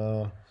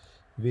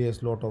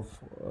waste lot of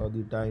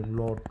the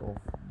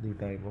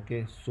time.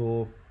 Okay,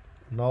 so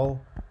now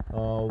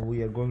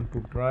we are going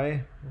to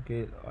try.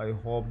 Okay, I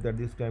hope that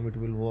this time it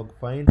will work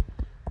fine.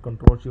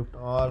 Control Shift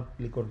R,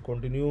 click on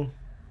continue,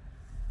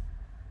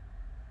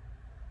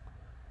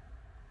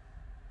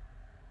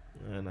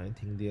 and I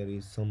think there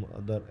is some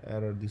other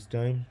error this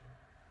time.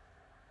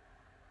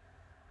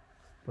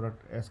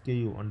 Product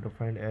SKU,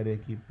 undefined array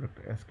key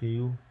product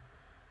SKU,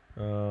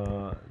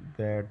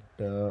 that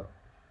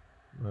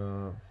we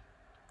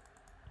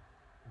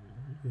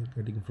are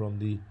getting from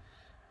the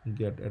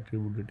get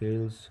attribute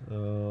details.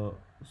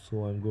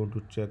 So I'm going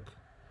to check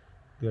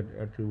get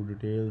attribute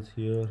details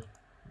here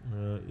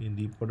in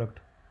the product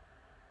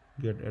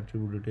get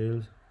attribute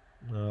details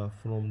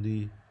from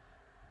the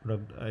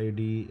product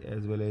ID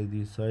as well as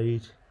the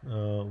size.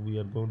 We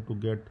are going to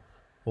get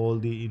all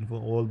the info,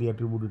 all the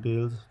attribute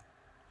details.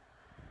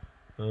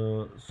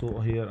 So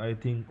here I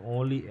think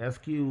only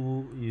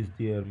SKU is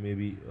there,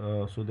 maybe,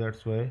 so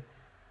that's why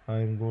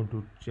I'm going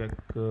to check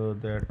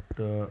that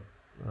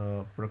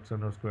products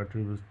underscore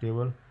attributes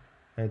table.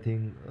 I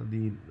think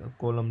the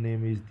column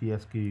name is the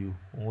SKU,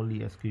 only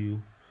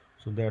SKU,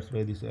 so that's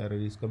why this error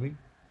is coming.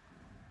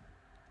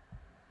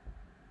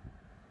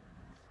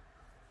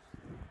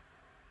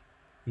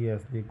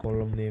 Yes, the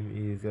column name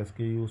is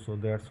SKU, so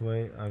that's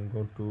why I'm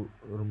going to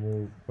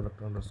remove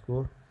product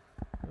underscore.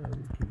 I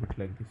will keep it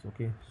like this.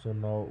 Okay, so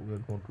now we're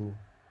going to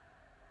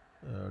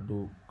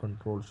do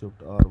Control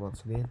Shift R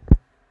once again,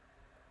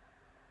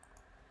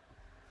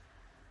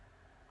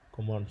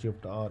 Command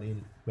Shift R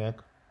in Mac.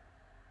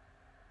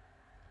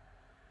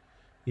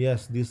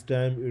 Yes, this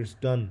time it's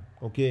done.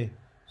 Okay,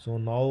 so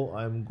now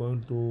I'm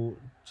going to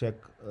check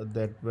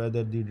that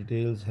whether the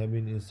details have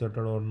been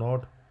inserted or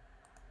not.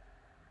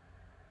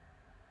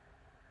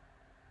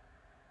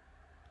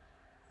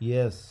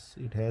 Yes,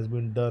 it has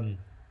been done.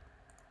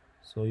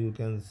 So you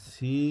can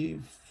see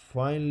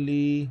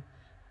finally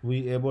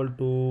we able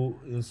to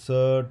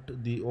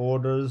insert the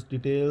orders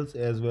details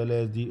as well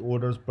as the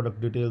orders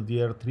product details.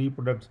 There are 3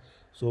 products,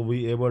 so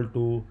we able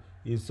to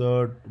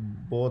insert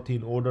both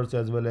in orders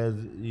as well as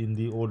in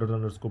the order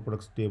underscore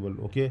products table.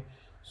 Okay,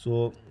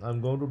 so I'm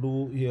going to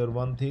do here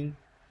one thing.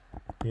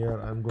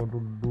 Here I'm going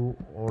to do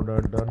order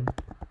done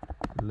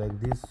like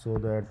this, so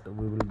that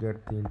we will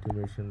get the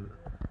intimation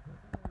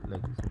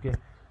like this. Okay,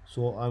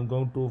 so I'm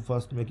going to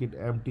first make it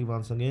empty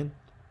once again.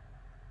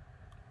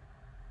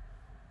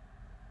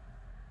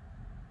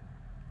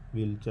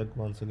 We'll check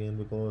once again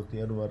because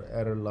there were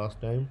error last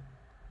time.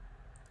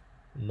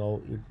 Now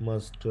it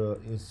must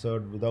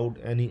insert without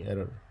any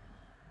error.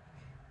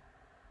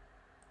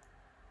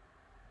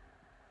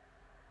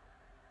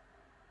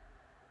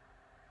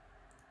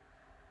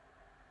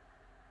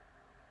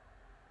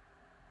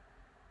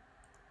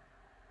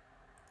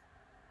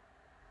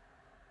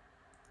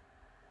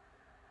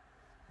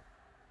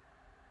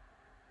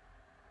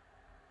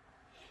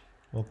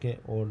 Okay,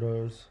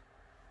 orders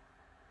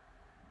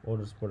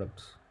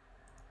products.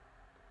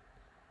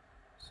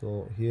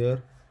 So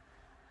here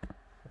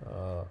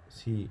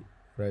see,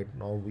 right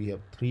now we have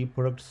 3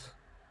 products.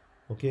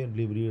 Okay,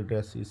 delivery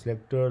address is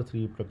selected,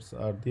 3 products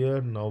are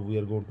there. Now we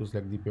are going to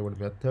select the payment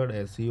method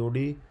as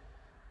COD.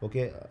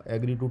 Okay,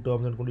 agree to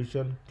terms and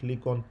condition,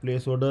 click on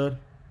place order,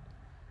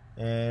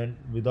 and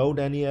without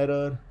any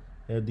error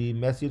the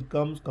message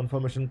comes,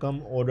 confirmation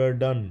come, order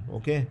done.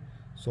 Okay,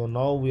 so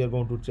now we are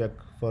going to check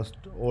first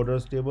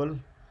orders table.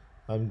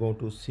 I'm going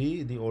to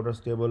see the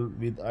orders table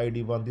with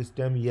ID 1 this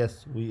time.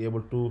 Yes, we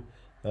able to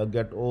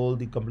get all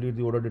the complete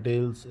the order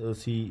details.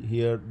 See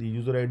here the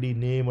user ID,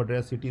 name,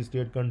 address, city,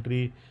 state,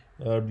 country,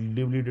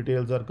 delivery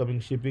details are coming,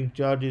 shipping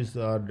charges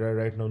are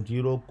right now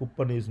 0,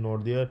 coupon is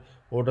not there,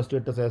 order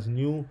status as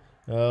new,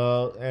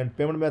 and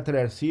payment method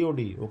at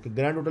COD. Okay,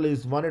 grand total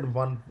is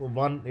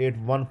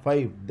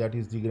 1815. That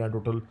is the grand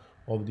total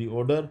of the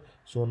order.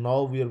 So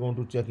now we are going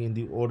to check in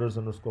the orders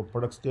underscore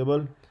products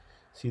table.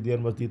 See, there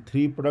must be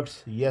 3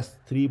 products. Yes,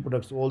 3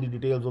 products. All the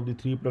details of the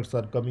 3 products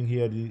are coming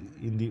here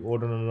in the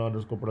order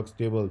underscore products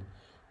table.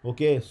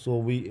 Okay, so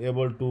we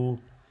able to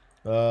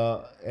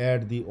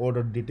add the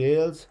order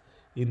details.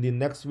 In the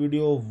next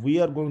video we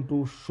are going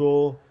to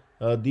show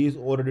these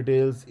order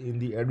details in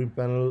the admin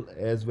panel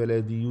as well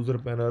as the user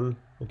panel.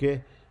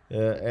 Okay,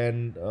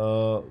 and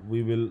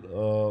we will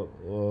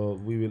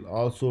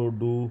also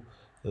do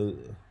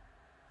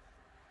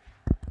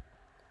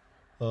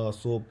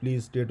so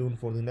please stay tuned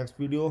for the next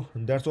video.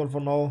 That's all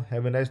for now.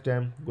 Have a nice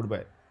time.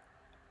 Goodbye.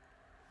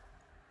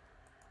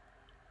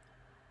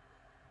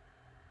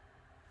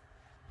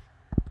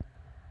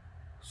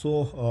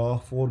 So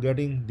for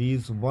getting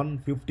these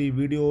 150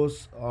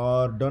 videos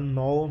are done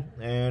now,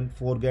 and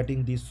for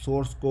getting the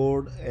source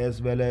code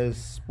as well as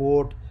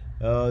support,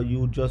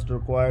 you just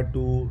require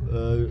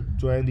to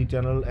join the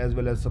channel as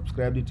well as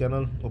subscribe the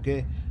channel.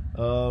 Okay,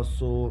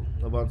 so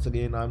once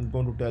again I'm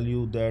going to tell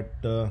you that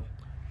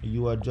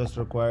you are just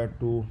required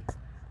to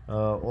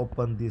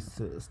open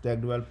this stack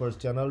developers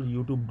channel,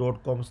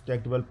 youtube.com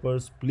stack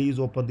developers. Please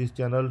open this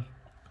channel,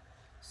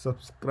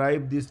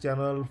 subscribe this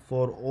channel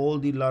for all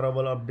the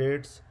Laravel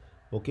updates.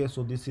 Okay,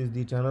 so this is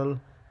the channel.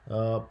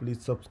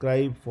 Please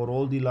subscribe for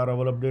all the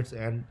Laravel updates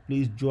and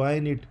please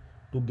join it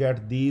to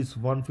get these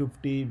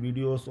 150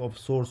 videos of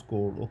source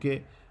code.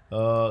 Okay,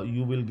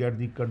 you will get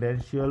the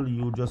credential.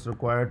 You just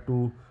require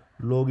to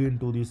log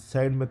into the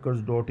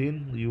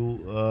sidemakers.in.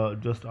 You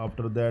just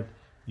after that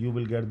you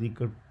will get the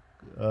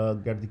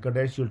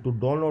credential to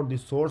download the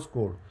source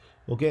code.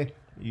 Okay,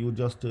 you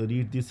just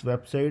read this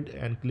website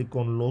and click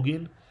on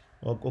login.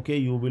 Okay,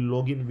 you will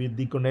log in with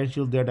the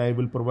credentials that I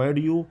will provide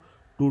you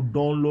to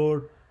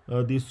download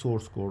this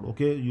source code.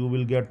 Okay, you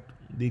will get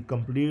the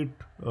complete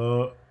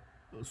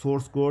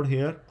source code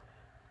here.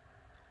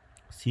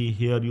 See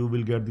here, you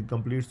will get the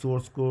complete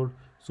source code,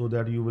 so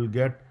that you will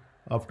get,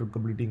 after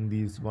completing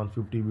these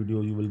 150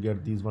 videos, you will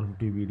get these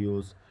 150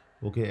 videos.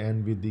 Okay,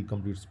 and with the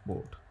complete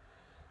support.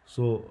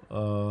 So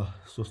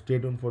so stay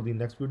tuned for the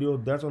next video.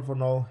 That's all for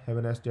now. Have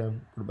a nice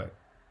time. Goodbye.